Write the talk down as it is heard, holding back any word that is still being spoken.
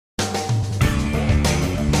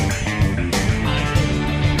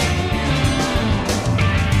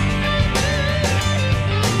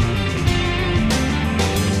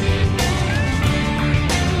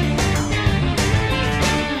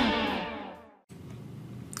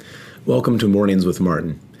Welcome to Mornings with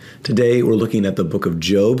Martin. Today we're looking at the book of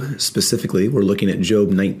Job. Specifically, we're looking at Job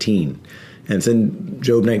 19. And it's in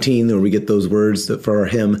Job 19 where we get those words that for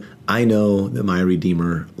him, I know that my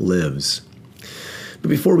Redeemer lives. But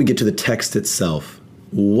before we get to the text itself,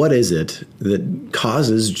 what is it that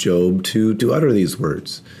causes Job to utter these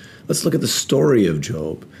words? Let's look at the story of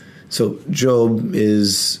Job. So Job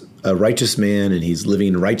is a righteous man, and he's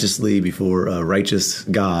living righteously before a righteous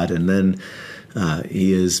God, and then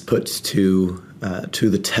he is put to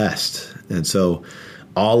the test. And so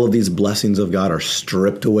all of these blessings of God are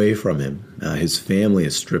stripped away from him. His family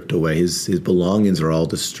is stripped away. His belongings are all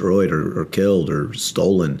destroyed or killed or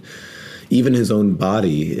stolen. Even his own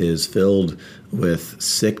body is filled with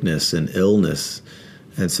sickness and illness.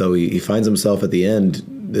 And so he finds himself at the end,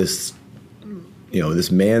 this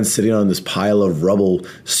man sitting on this pile of rubble,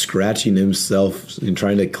 scratching himself and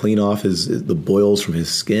trying to clean off the boils from his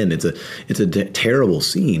skin. It's a terrible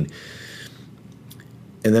scene.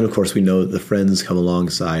 And then, of course, we know that the friends come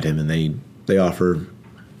alongside him and they offer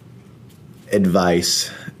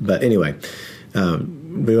advice. But anyway,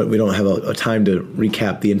 we don't have a time to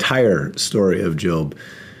recap the entire story of Job.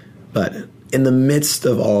 But in the midst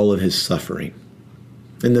of all of his suffering,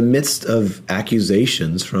 in the midst of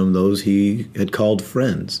accusations from those he had called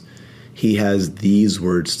friends, he has these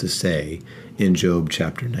words to say in Job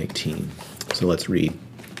chapter 19. So let's read.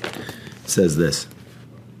 It says this: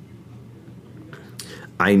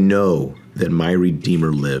 I know that my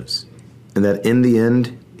Redeemer lives, and that in the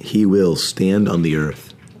end he will stand on the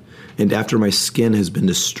earth. And after my skin has been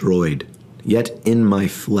destroyed, yet in my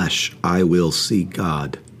flesh I will see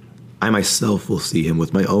God. I myself will see him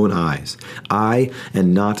with my own eyes, I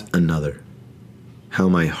and not another. How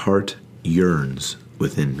my heart yearns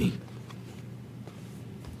within me.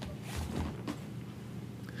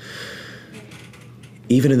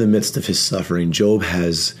 Even in the midst of his suffering, Job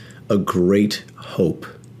has a great hope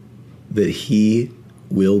that he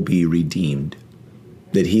will be redeemed,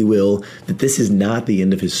 that this is not the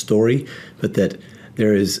end of his story, but that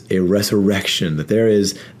there is a resurrection, that there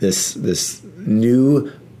is this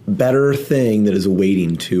new better thing that is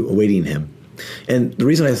awaiting him. And the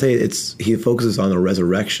reason I say he focuses on the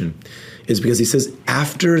resurrection is because he says,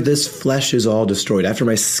 after this flesh is all destroyed, after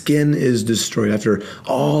my skin is destroyed, after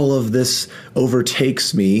all of this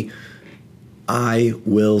overtakes me, I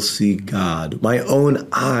will see God. My own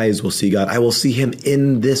eyes will see God. I will see him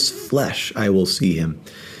in this flesh. I will see him.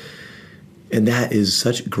 And that is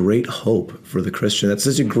such great hope for the Christian. That's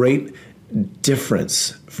such a great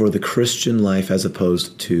difference for the Christian life as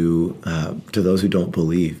opposed to those who don't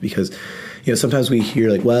believe. Because, sometimes we hear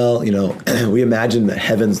we imagine that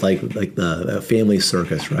heaven's like the family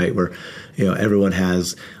circus, right? Where, everyone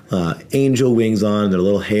has angel wings on, their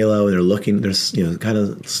little halo, and they're kind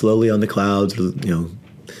of slowly on the clouds, and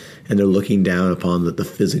they're looking down upon the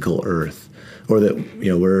physical earth. Or that,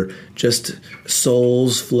 we're just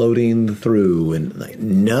souls floating through. And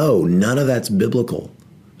no, none of that's biblical.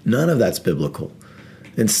 None of that's biblical.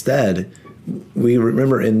 Instead, we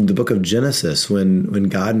remember in the book of Genesis when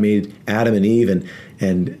God made Adam and Eve,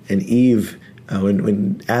 and Eve,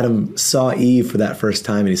 when Adam saw Eve for that first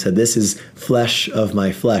time, and he said, "This is flesh of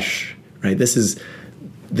my flesh," right? This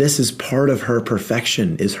is part of her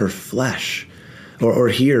perfection, is her flesh. Or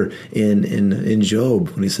here in Job,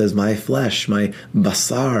 when he says, "My flesh, my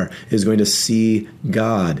basar, is going to see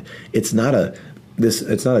God." It's not a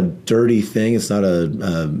dirty thing. It's not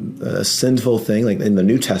a sinful thing. Like in the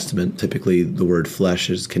New Testament, typically the word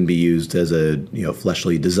flesh can be used as a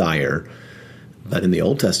fleshly desire. But in the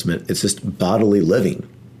Old Testament, it's just bodily living.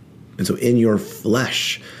 And so in your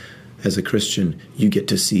flesh, as a Christian, you get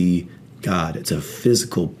to see God. It's a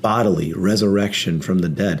physical, bodily resurrection from the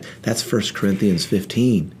dead. That's 1 Corinthians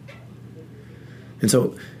 15. And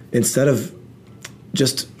so instead of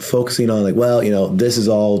just focusing on this is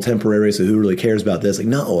all temporary, so who really cares about this?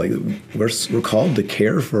 We're called to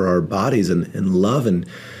care for our bodies and love and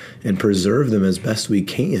preserve them as best we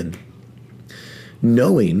can,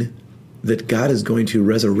 knowing that God is going to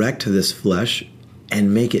resurrect this flesh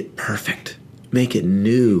and make it perfect, make it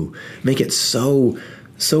new, make it so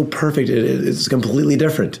perfect it's completely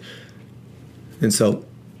different. And so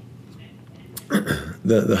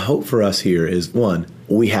the hope for us here is, one,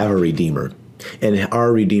 we have a Redeemer. And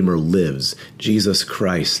our Redeemer lives. Jesus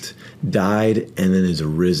Christ died and then is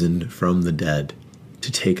risen from the dead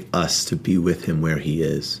to take us to be with him where he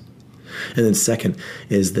is. And then second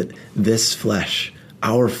is that this flesh,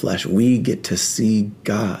 our flesh, we get to see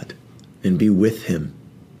God and be with him.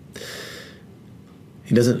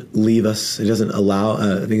 He doesn't leave us. He doesn't allow,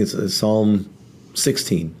 I think it's Psalm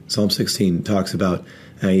 16. Psalm 16 talks about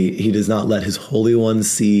He does not let his Holy One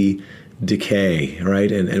see decay,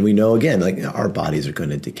 right? And we know, again, like our bodies are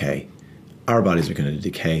going to decay. Our bodies are going to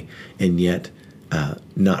decay, and yet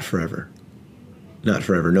not forever. Not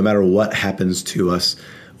forever. No matter what happens to us,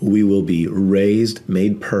 we will be raised,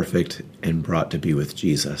 made perfect, and brought to be with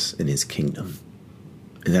Jesus in his kingdom.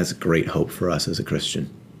 And that's great hope for us as a Christian.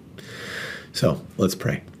 So let's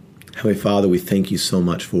pray. Heavenly Father, we thank you so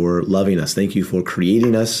much for loving us. Thank you for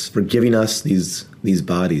creating us, for giving us these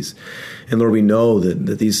bodies. And Lord, we know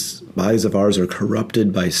that these bodies of ours are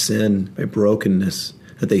corrupted by sin, by brokenness,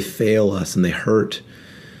 that they fail us and they hurt.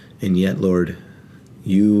 And yet, Lord,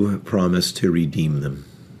 you promise to redeem them,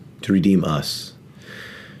 to redeem us,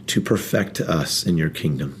 to perfect us in your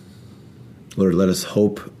kingdom. Lord, let us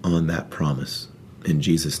hope on that promise. In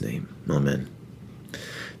Jesus' name, amen.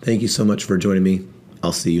 Thank you so much for joining me.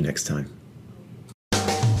 I'll see you next time.